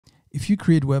If you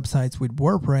create websites with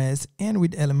WordPress and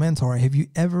with Elementor, have you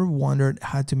ever wondered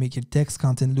how to make your text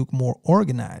content look more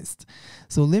organized?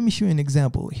 So let me show you an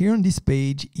example. Here on this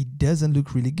page, it doesn't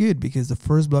look really good because the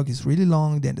first block is really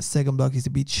long, then the second block is a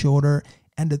bit shorter,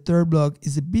 and the third block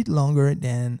is a bit longer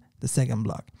than the second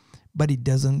block. But it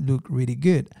doesn't look really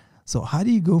good. So how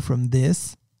do you go from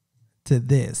this to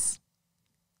this?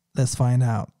 Let's find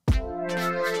out.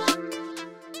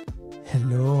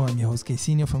 Hello, I'm your host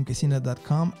Casino from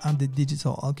Casino.com. I'm the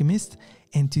Digital Alchemist,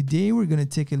 and today we're going to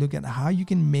take a look at how you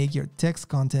can make your text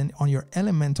content on your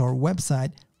Elementor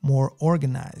website more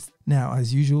organized. Now,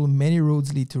 as usual, many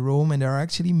roads lead to Rome, and there are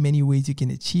actually many ways you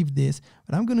can achieve this,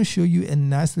 but I'm going to show you a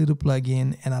nice little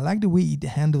plugin, and I like the way it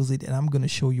handles it, and I'm going to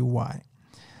show you why.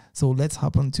 So let's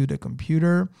hop onto the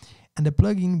computer, and the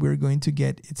plugin we're going to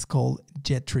get, it's called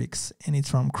Jettricks, and it's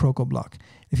from crocoblock.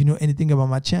 If you know anything about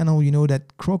my channel, you know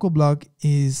that crocoblock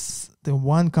is the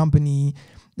one company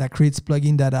that creates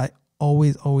plugin that I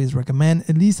always recommend,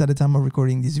 at least at the time of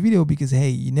recording this video, because hey,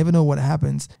 you never know what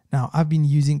happens. Now, I've been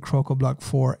using crocoblock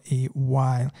for a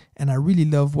while, and I really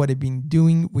love what they've been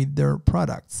doing with their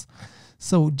products.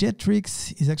 So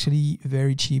Jettricks is actually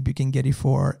very cheap. You can get it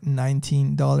for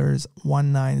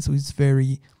 $19.19, so it's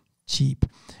very cheap.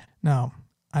 Now,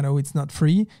 I know it's not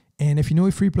free, and if you know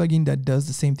a free plugin that does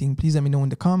the same thing, please let me know in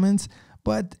the comments.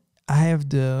 But I have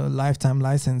the lifetime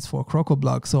license for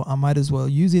crocoblock, so I might as well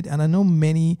use it. And I know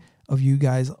many of you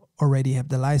guys already have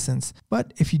the license.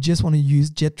 But if you just want to use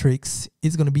Jettricks,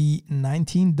 it's going to be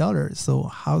 $19. So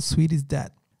how sweet is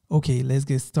that? Okay, let's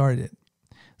get started.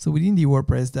 So within the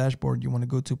WordPress dashboard, you want to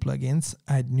go to Plugins,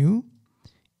 Add New,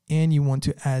 and you want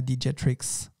to add the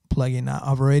Jettricks plugin. Now,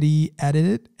 I've already added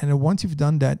it, and once you've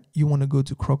done that, you want to go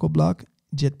to crocoblock,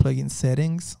 Jet Plugin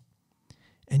Settings,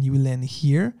 and you will land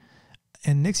here.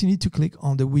 And next, you need to click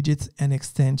on the Widgets and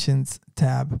Extensions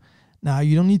tab. Now,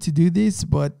 you don't need to do this,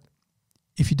 but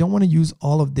if you don't want to use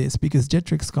all of this, because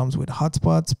Jettricks comes with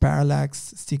hotspots,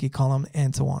 parallax, sticky column,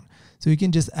 and so on. So you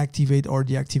can just activate or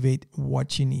deactivate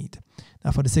what you need.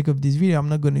 Now, for the sake of this video, I'm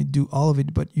not going to do all of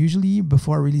it, but usually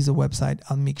before I release a website,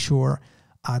 I'll make sure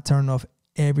I turn off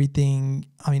everything,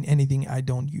 anything I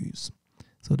don't use,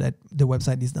 so that the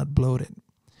website is not bloated.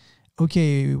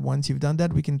 Okay, once you've done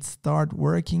that, we can start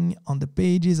working on the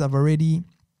pages. I've already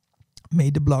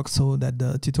made the block so that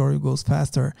the tutorial goes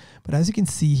faster. But as you can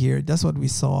see here, that's what we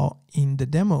saw in the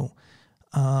demo.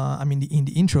 In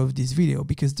the intro of this video,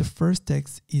 because the first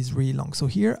text is really long. So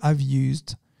here I've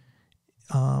used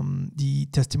the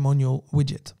testimonial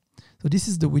widget. So this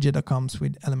is the widget that comes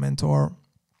with Elementor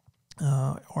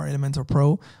or Elementor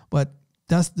Pro, but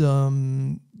that's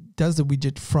the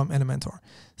widget from Elementor.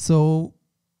 So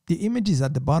the image is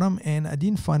at the bottom, and I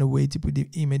didn't find a way to put the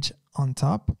image on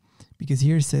top, because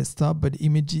here it says top, but the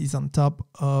image is on top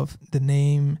of the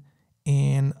name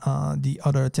and the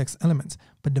other text elements,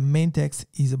 but the main text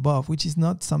is above, which is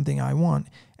not something I want.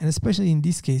 And especially in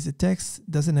this case, the text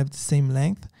doesn't have the same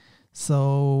length,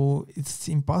 so it's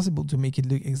impossible to make it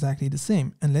look exactly the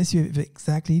same unless you have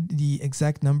exactly the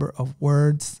exact number of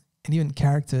words and even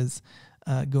characters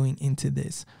going into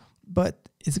this. But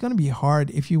it's going to be hard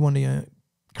if you want to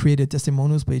create a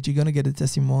testimonials page. You're going to get the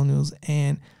testimonials,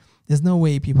 and there's no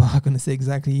way people are going to say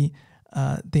exactly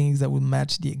things that will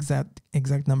match the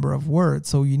exact number of words.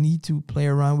 So you need to play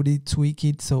around with it, tweak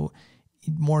it, so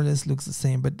it more or less looks the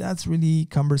same. But that's really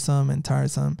cumbersome and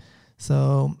tiresome.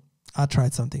 So I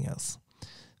tried something else.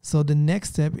 So the next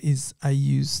step is I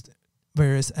used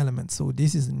various elements. So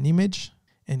this is an image,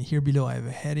 and here below I have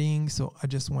a heading. So I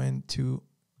just went to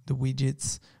the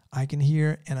widgets icon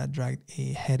here, and I dragged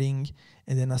a heading,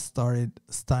 and then I started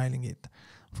styling it.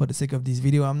 For the sake of this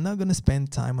video, I'm not going to spend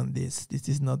time on this. This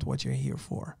is not what you're here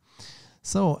for.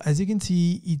 So as you can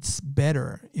see, it's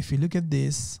better. If you look at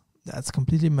this, that's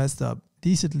completely messed up.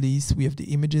 This, at least, we have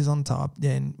the images on top,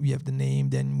 then we have the name,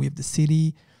 then we have the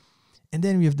city, and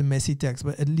then we have the messy text.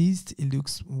 But at least it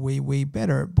looks way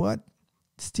better, but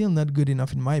still not good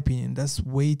enough in my opinion. That's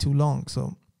way too long.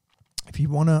 So if you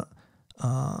want to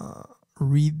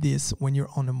read this when you're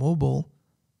on a mobile,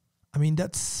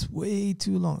 that's way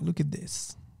too long. Look at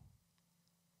this.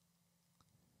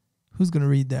 Who's going to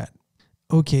read that?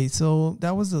 Okay, so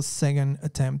that was the second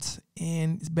attempt,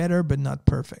 and it's better but not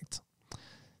perfect.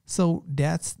 So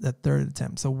that's the third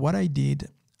attempt. So what I did,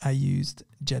 I used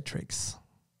Jettricks.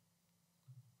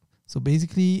 So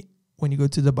basically, when you go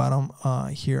to the bottom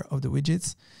here of the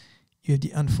widgets, you have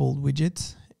the unfold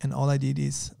widget, and all I did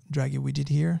is drag a widget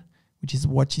here, which is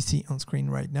what you see on screen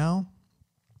right now.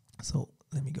 So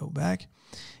let me go back,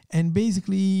 and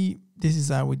basically this is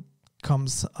how it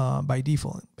comes by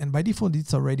default, and by default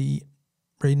it's already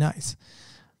very nice.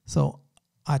 So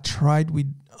I tried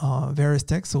with various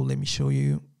text, so let me show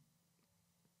you.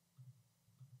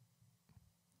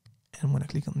 And when I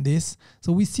click on this,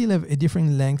 so we still have a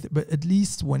different length, but at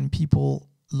least when people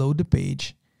load the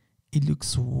page, it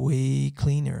looks way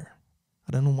cleaner.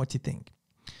 I don't know what you think.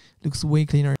 Looks way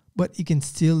cleaner, but it can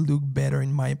still look better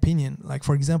in my opinion. Like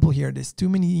for example here, there's too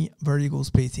many vertical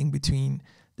spacing between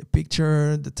the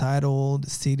picture, the title, the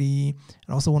city, and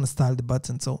I also want to style the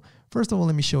button. So first of all,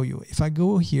 let me show you. If I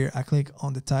go here, I click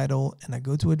on the title and I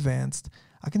go to advanced,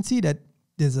 I can see that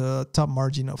there's a top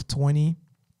margin of 20.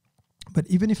 But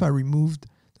even if I removed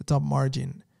the top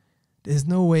margin, there's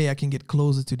no way I can get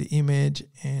closer to the image.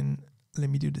 And let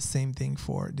me do the same thing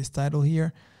for this title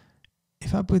here.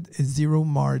 If I put a 0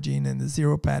 margin and a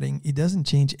 0 padding, it doesn't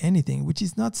change anything, which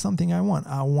is not something I want.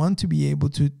 I want to be able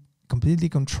to completely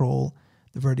control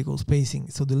the vertical spacing.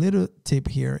 So the little tip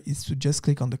here is to just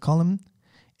click on the column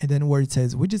and then where it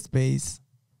says widget space,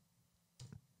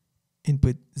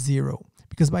 input 0.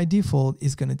 Because by default,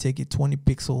 it's going to take a 20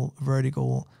 pixel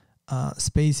vertical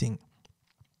spacing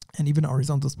and even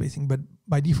horizontal spacing, but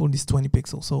by default it's 20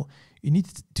 pixels. So you need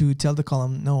to tell the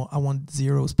column, no, I want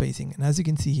 0 spacing. And as you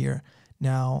can see here,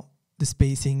 now the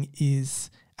spacing is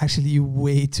actually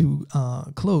way too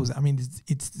close. I mean,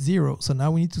 it's 0. So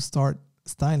now we need to start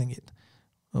styling it.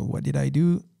 Well, what did I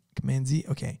do? Command Z.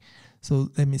 Okay. So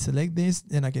let me select this.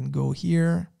 Then I can go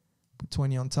here, put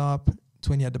 20 on top,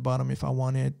 20 at the bottom if I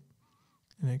want it.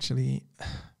 And actually,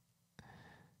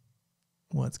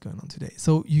 what's going on today?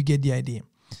 So you get the idea.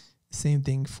 Same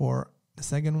thing for the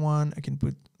second one. I can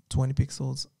put 20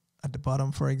 pixels at the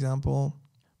bottom, for example.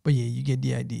 But yeah, you get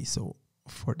the idea. So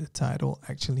for the title,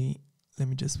 actually, let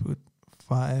me just put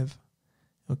 5.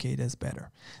 Okay, that's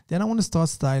better. Then I want to start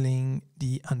styling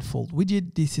the unfold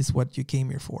widget. This is what you came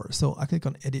here for. So I click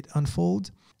on edit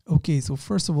unfold. Okay, so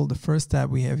first of all, the first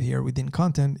tab we have here within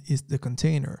content is the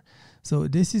container. So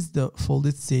this is the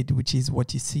folded state, which is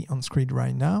what you see on screen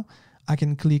right now. I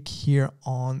can click here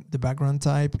on the background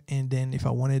type, and then if I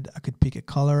wanted, I could pick a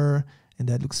color, and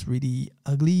that looks really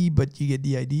ugly, but you get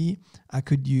the idea. I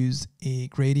could use a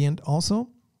gradient also,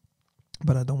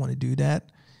 but I don't want to do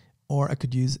that. Or I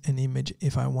could use an image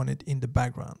if I want it in the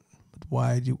background. But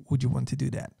why would you want to do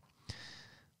that?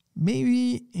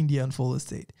 Maybe in the unfolded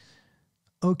state.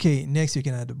 Okay, next you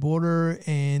can add a border,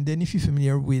 and then if you're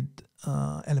familiar with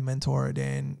Elementor,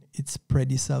 then it's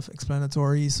pretty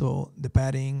self-explanatory. So the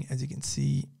padding, as you can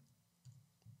see,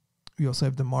 we also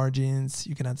have the margins.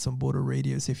 You can add some border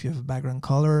radius if you have a background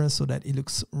color so that it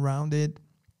looks rounded,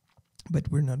 but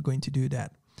we're not going to do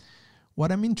that.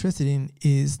 What I'm interested in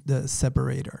is the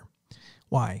separator.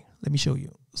 Why? Let me show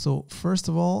you. So first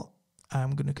of all,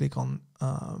 I'm going to click on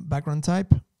background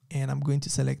type, and I'm going to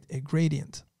select a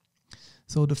gradient.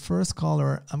 So the first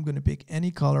color, I'm going to pick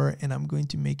any color, and I'm going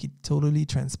to make it totally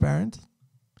transparent.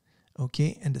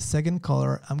 Okay, and the second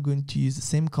color, I'm going to use the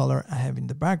same color I have in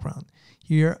the background.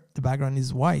 Here, the background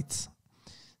is white.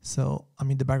 So, I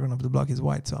mean, the background of the block is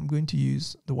white. So I'm going to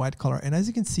use the white color. And as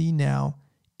you can see now,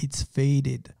 it's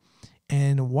faded.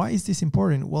 And why is this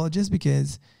important? Well, just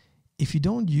because if you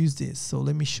don't use this, so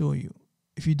let me show you.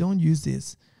 If you don't use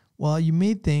this, well, you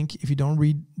may think, if you don't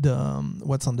read the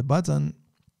what's on the button,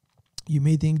 you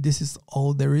may think this is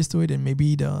all there is to it, and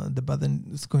maybe the button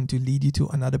is going to lead you to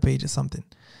another page or something.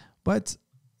 But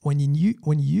when you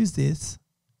use this,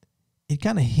 it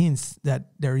kind of hints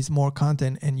that there is more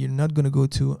content and you're not going to go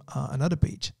to another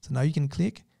page. So now you can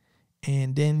click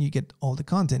and then you get all the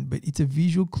content, but it's a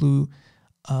visual clue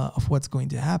of what's going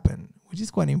to happen, which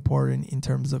is quite important in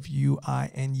terms of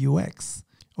UI and UX.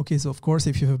 Okay, so of course,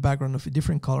 if you have a background of a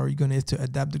different color, you're going to have to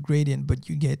adapt the gradient, but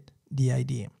you get the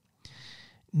idea.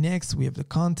 Next, we have the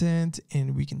content,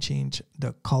 and we can change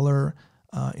the color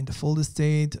in the folder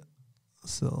state.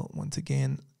 So once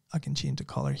again, I can change the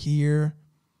color here.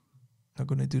 I'm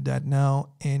going to do that now.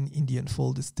 And in the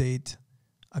unfolded state,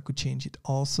 I could change it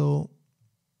also,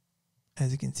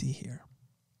 as you can see here.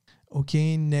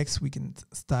 Okay, next we can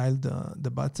style the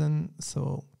button.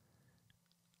 So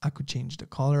I could change the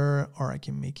color, or I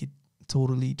can make it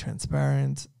totally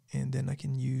transparent, and then I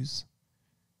can use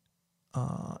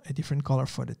a different color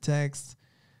for the text.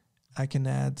 I can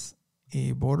add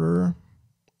a border.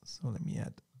 So let me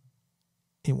add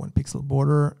a 1 pixel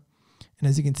border. And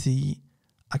as you can see,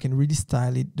 I can really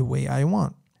style it the way I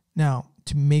want. Now,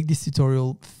 to make this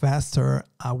tutorial faster,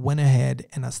 I went ahead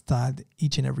and I styled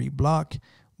each and every block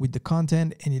with the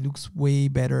content, and it looks way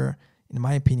better in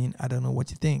my opinion. I don't know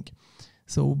what you think.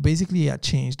 So basically I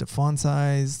changed the font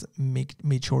size,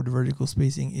 made sure the vertical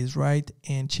spacing is right,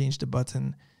 and changed the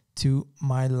button to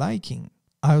my liking.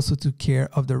 I also took care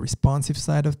of the responsive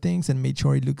side of things and made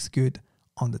sure it looks good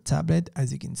on the tablet,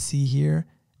 as you can see here,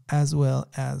 as well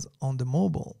as on the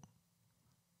mobile.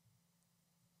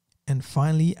 And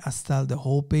finally, I styled the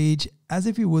whole page as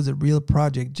if it was a real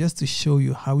project, just to show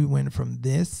you how we went from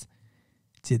this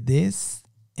to this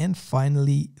and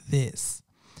finally this.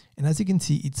 And as you can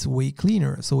see, it's way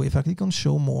cleaner. So if I click on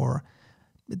show more,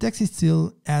 the text is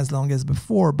still as long as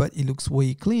before, but it looks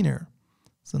way cleaner.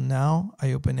 So now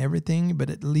I open everything, but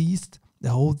at least the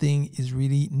whole thing is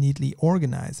really neatly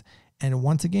organized. And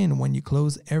once again, when you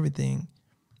close everything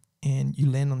and you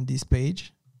land on this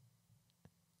page,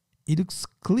 it looks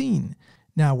clean.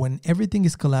 Now, when everything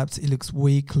is collapsed, it looks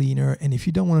way cleaner. And if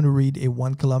you don't want to read a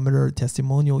 1 kilometer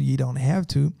testimonial, you don't have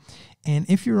to. And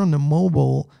if you're on the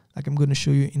mobile, like I'm going to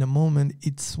show you in a moment,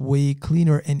 it's way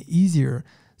cleaner and easier.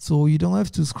 So you don't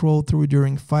have to scroll through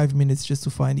during 5 minutes just to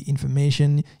find the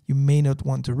information you may not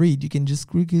want to read. You can just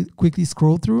quickly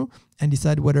scroll through and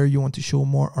decide whether you want to show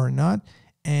more or not.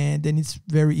 And then it's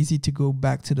very easy to go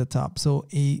back to the top. So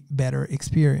a better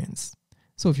experience.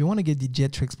 So if you want to get the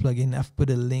Jettricks plugin, I've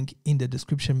put a link in the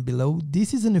description below.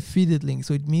 This is an affiliate link,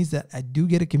 so it means that I do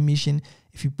get a commission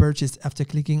if you purchase after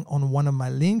clicking on one of my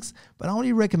links, but I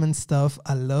only recommend stuff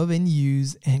I love and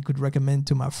use and could recommend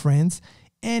to my friends.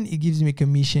 And it gives me a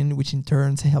commission, which in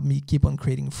turn helps me keep on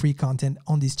creating free content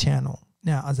on this channel.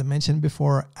 Now, as I mentioned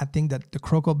before, I think that the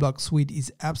crocoblock suite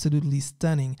is absolutely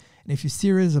stunning. And if you're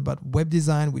serious about web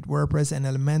design with WordPress and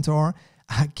Elementor,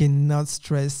 I cannot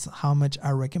stress how much I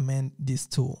recommend this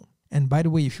tool. And by the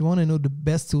way, if you want to know the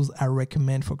best tools I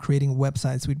recommend for creating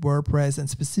websites with WordPress and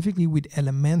specifically with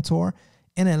Elementor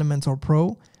and Elementor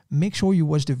Pro, make sure you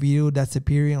watch the video that's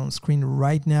appearing on screen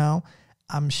right now.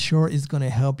 I'm sure it's going to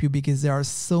help you because there are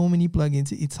so many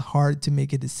plugins. It's hard to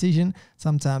make a decision.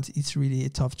 Sometimes it's really a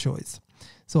tough choice.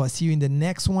 So I'll see you in the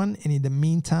next one. And in the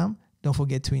meantime, don't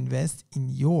forget to invest in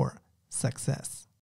your success.